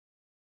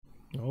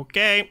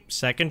Okay,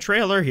 second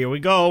trailer, here we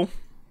go.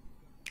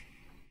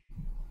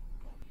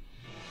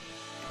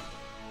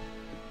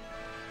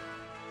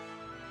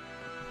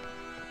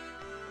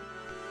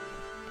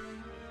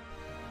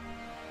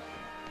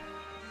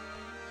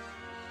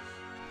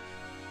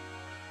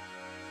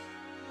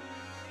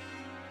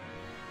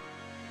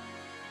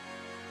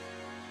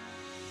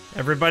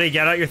 Everybody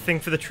get out your thing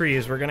for the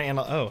trees. We're gonna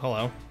handle— oh,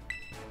 hello.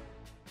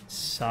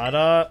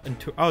 Sada and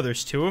two— oh,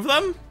 there's two of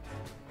them?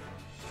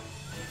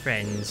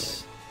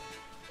 Friends.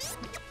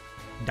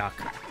 Duck.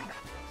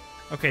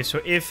 Okay, so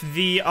if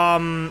the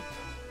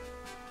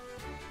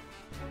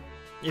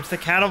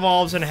cat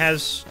evolves and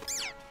has,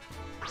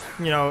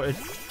 you know, it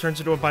turns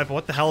into a pipe,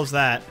 what the hell is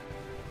that?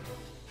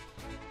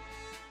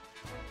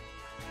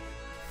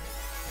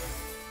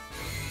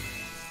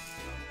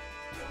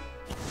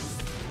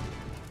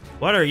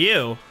 What are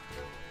you?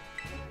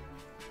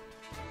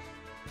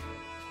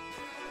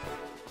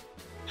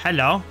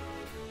 Hello.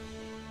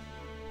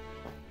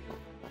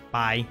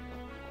 Bye.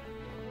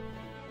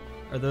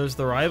 Are those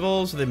the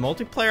rivals? Are they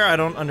multiplayer? I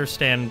don't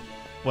understand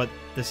what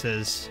this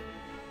is.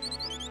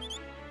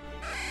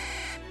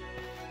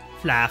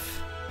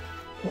 Flaff.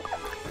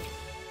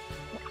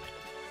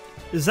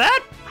 Is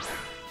that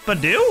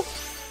Badoo?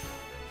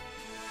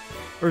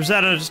 Or is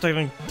that just an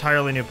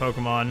entirely new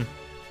Pokemon?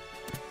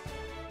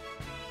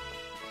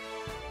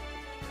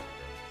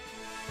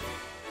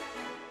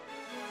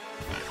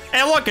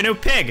 Hey, look, a new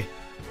pig!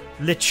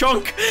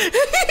 LECHONK!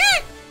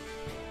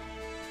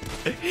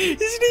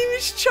 His name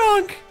is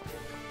Chunk!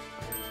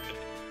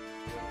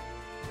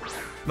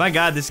 My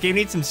god, this game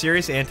needs some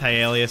serious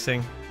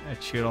anti-aliasing.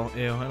 Choodle.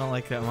 Ew, I don't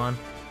like that one.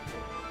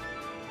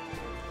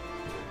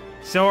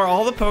 So are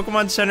all the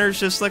Pokemon centers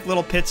just like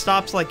little pit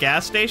stops like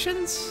gas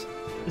stations?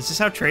 Is this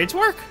how trades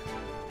work?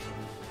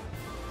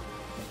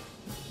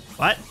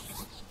 What?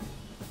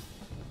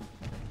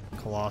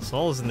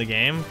 Colossal is in the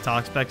game.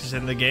 Toxpex is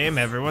in the game.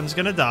 Everyone's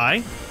gonna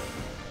die.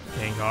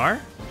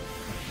 Gengar.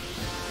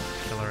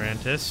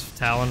 Killarantis.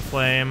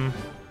 Talonflame.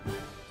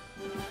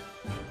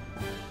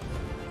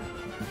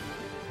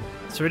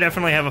 So we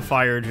definitely have a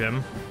fire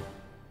gym.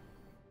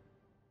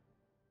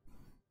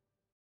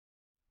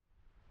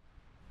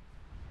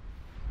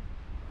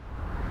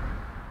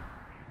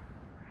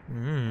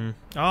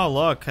 Oh,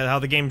 look how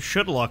the game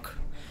should look.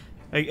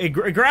 A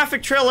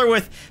graphic trailer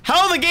with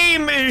how the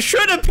game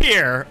should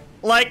appear.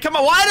 Like, come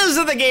on, why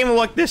doesn't the game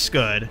look this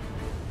good?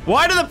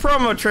 Why do the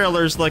promo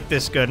trailers look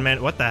this good,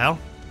 man? What the hell?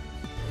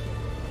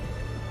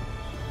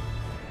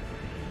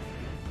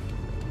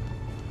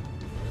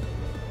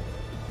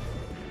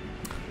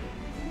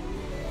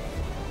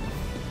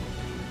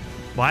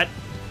 What?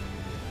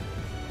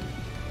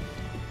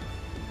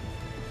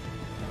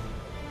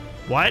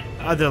 What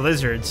are the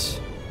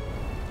lizards?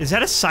 Is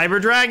that a cyber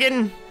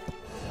dragon?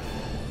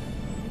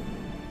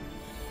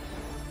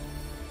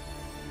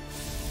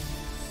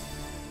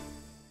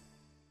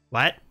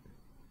 What?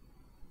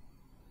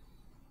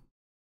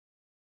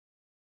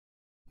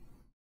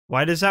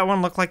 Why does that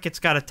one look like it's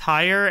got a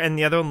tire and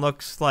the other one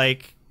looks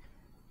like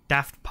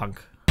Daft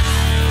Punk?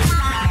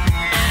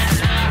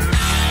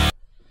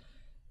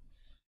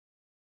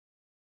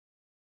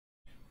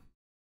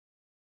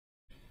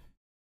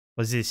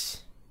 What's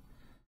this?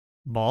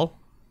 Ball?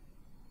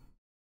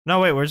 No,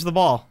 wait, where's the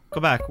ball? Go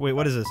back. Wait,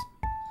 what is this?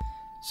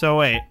 So,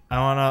 wait, I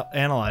want to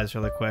analyze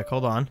really quick.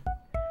 Hold on.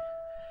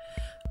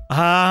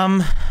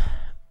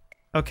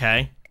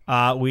 Okay.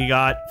 We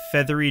got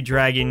Feathery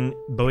Dragon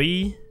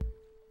Boy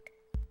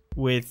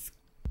with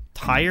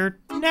tire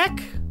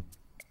neck?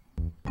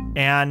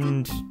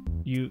 And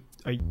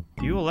are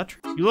you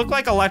electric? You look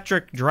like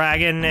Electric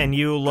Dragon, and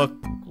you look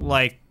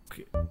like...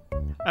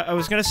 I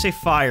was gonna say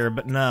fire,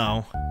 but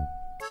no.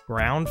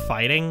 Ground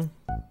fighting?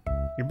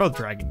 You're both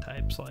dragon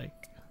types, like...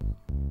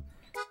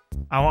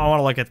 I want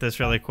to look at this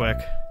really quick.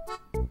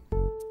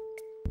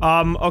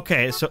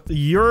 Okay, so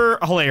you're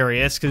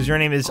hilarious, because your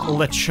name is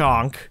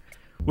LECHONK,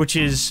 which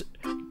is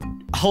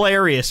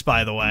hilarious,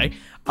 by the way.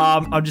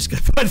 I'm just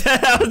gonna put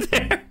that out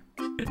there.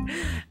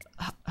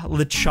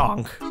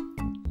 LECHONK.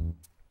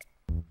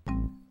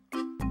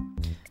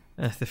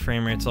 The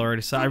frame rate's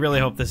already so. I really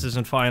hope this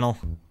isn't final.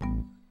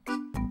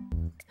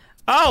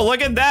 Oh,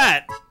 look at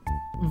that!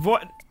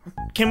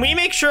 Can we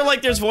make sure,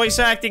 like, there's voice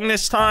acting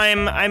this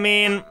time? I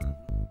mean...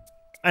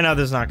 I know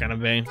there's not gonna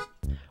be.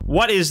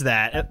 What is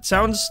that? It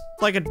sounds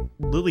like a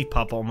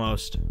Lillipup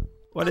almost.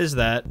 What is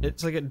that?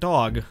 It's like a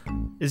dog.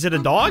 Is it a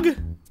dog?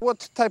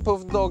 What type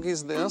of dog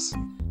is this?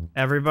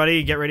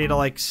 Everybody get ready to,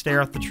 like,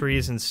 stare at the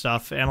trees and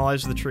stuff.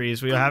 Analyze the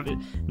trees. We have...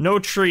 no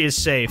tree is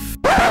safe.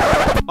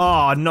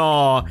 Oh,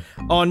 no.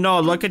 Oh, no,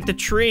 look at the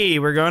tree.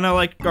 We're gonna,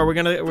 like... are we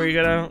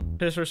gonna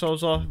piss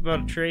ourselves off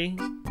about a tree?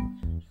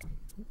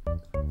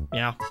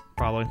 Yeah,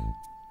 probably.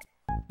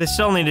 They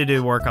still need to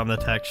do work on the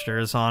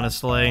textures,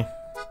 honestly.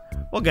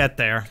 We'll get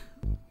there.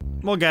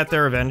 We'll get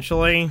there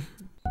eventually.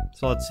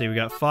 So let's see, we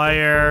got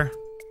fire.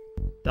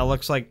 That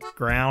looks like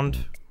ground.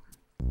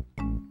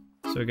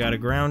 So we got a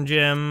ground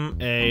gym,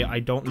 I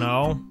don't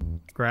know,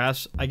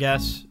 grass, I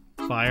guess,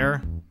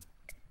 fire.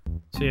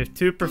 So you have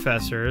two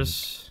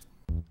professors.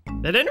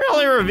 They didn't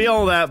really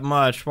reveal that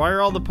much. Why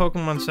are all the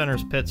Pokemon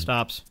Center's pit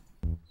stops?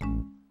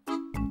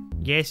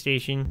 Gas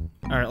station.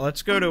 Alright,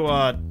 let's go to,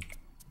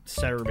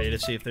 Cerebi to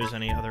see if there's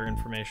any other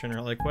information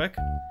really quick.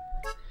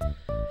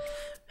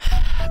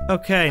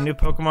 Okay, new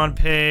Pokemon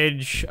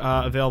page,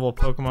 available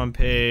Pokemon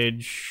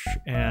page,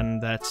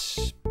 and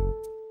that's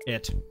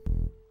it.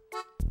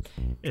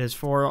 It is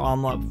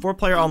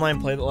four-player online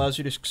play that allows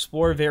you to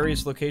explore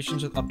various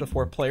locations with up to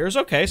 4 players.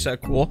 Okay, so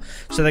cool.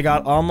 So they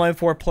got online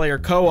 4-player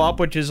co-op,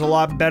 which is a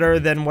lot better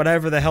than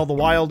whatever the hell the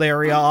wild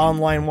area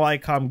online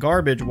Wycom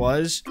garbage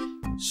was.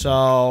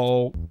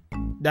 So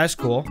that's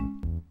cool.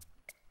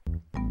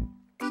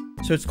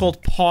 So it's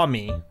called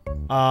Pawmi.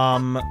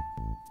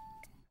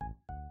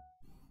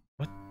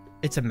 What?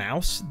 It's a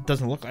mouse? It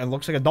doesn't look. It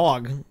looks like a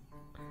dog.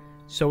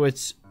 So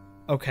it's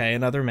okay.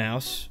 Another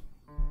mouse,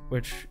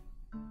 which.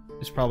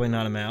 It's probably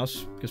not a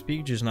mouse, because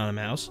Pikachu's not a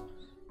mouse.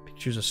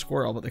 Pikachu's a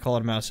squirrel, but they call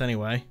it a mouse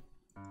anyway.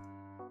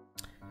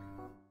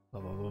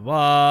 Blah, blah, blah,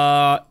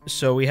 blah.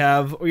 So we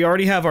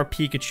already have our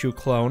Pikachu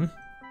clone.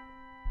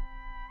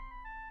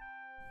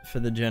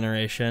 For the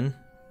generation.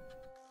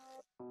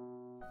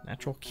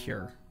 Natural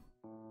cure.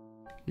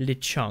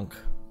 LECHONK.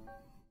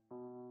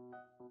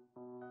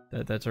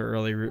 That's our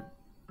early root.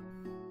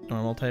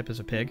 Normal type is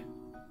a pig.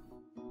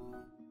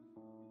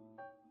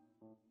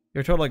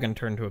 You're totally gonna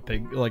turn into a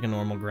pig, like a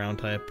normal ground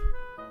type.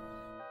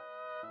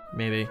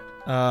 Maybe.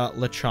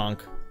 LECHONK.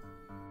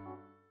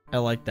 I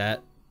like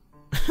that.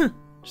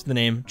 Just the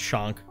name,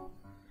 Chonk.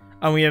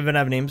 Oh, we even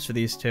have names for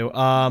these two.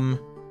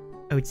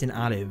 Oh, it's an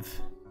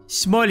olive.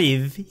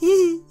 Smolive.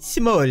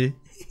 Small.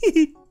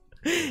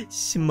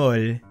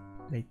 Small.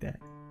 Like that.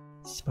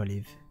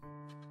 Smolive.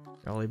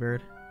 Jolly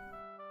bird.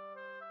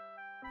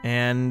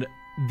 And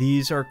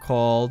these are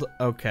called,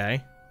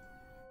 okay.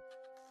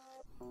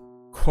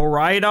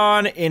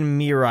 Koraidon and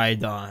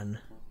Miraidon.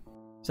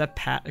 Is that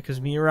Pat? Because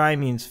Mirai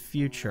means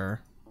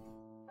future.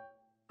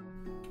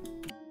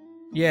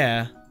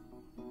 Yeah.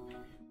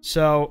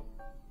 So,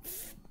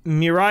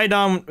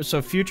 Miraidon,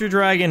 so future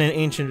dragon and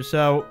ancient.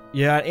 So,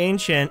 you got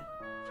ancient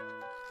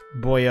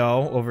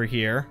boyo over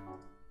here,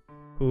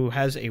 who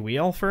has a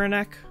wheel for a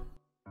neck.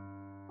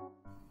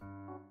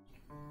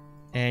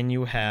 And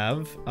you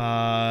have,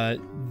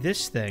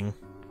 this thing,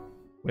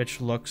 which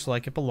looks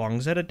like it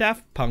belongs at a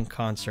Daft Punk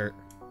concert.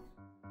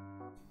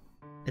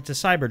 It's a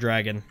cyber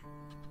dragon.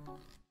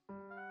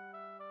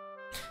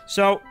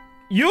 So,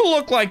 you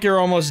look like you're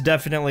almost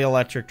definitely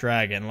Electric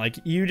Dragon. Like,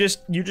 you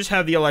just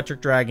have the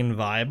Electric Dragon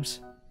vibes.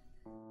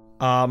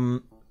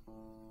 And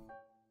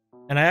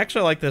I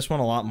actually like this one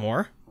a lot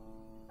more.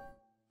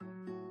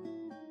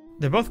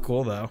 They're both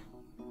cool, though.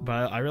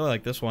 But I really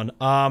like this one.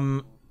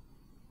 I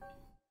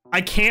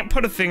can't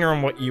put a finger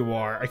on what you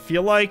are. I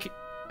feel like...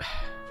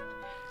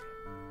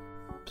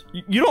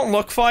 You don't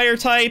look fire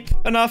type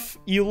enough.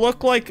 You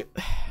look like...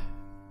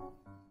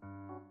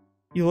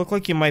 You look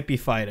like you might be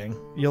fighting.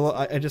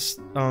 I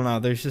don't know,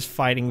 there's just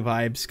fighting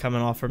vibes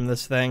coming off from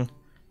this thing.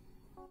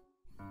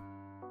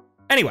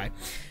 Anyway,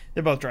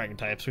 they're both dragon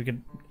types. We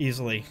could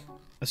easily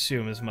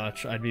assume as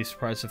much. I'd be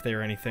surprised if they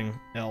were anything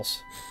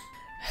else.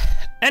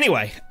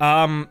 Anyway,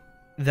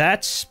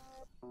 that's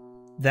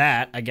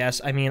that, I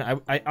guess. I mean,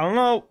 I don't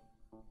know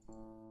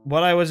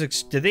what I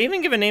was did they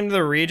even give a name to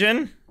the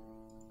region?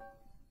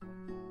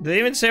 Did they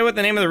even say what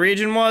the name of the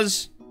region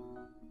was?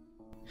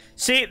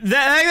 See, the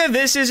fact that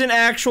this isn't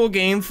actual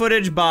game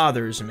footage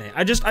bothers me.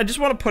 I just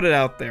want to put it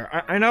out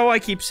there. I know I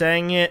keep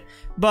saying it,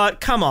 but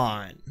come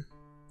on.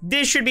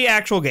 This should be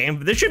actual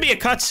game. This should be a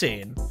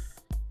cutscene.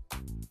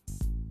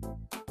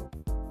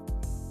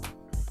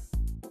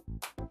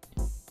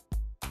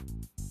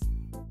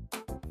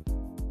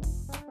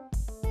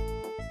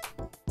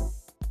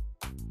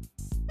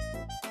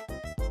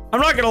 I'm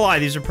not gonna lie,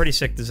 these are pretty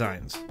sick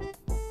designs.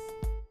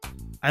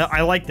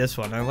 I like this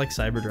one. I like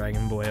Cyber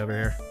Dragon Boy over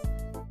here.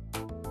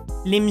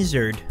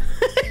 Limzard.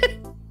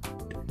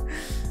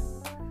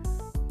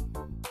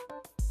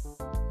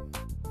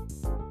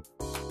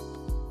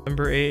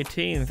 November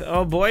 18th.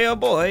 Oh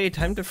boy,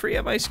 time to free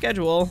up my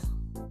schedule.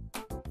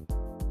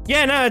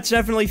 Yeah, no, it's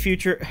definitely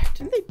future.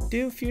 Didn't they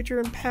do future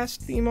and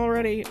past theme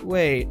already?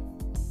 Wait.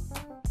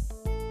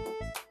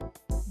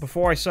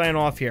 Before I sign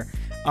off here.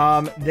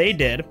 They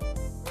did.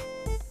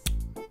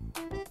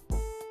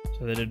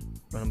 So they did.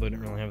 Red and Blue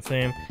didn't really have a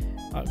theme.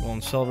 Gold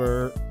and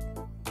Silver.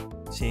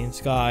 Sea and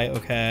Sky,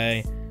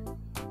 okay.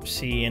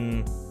 Sea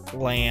and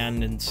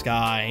land and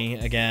sky.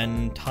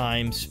 Again,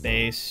 time,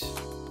 space.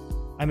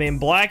 I mean,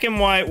 Black and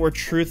White were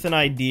truth and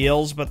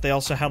ideals, but they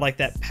also had, like,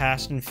 that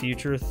past and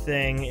future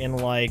thing in,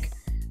 like,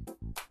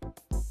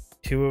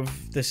 2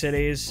 of the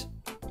cities,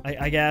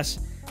 I guess.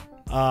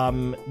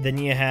 Then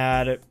you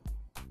had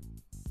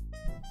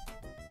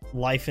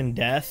Life and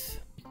Death.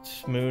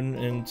 Moon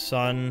and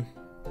Sun.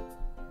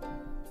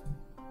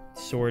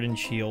 Sword and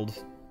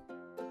Shield.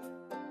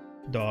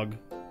 Dog.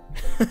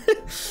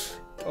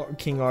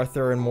 King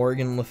Arthur and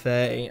Morgan Le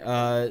Fay.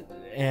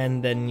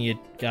 And then you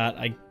got...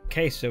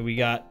 Okay, so we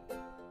got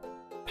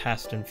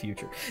past and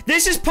future.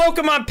 This is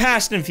Pokemon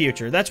Past and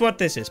Future. That's what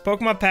this is.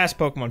 Pokemon Past,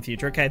 Pokemon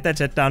Future. Okay,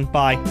 that's it. Done.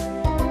 Bye.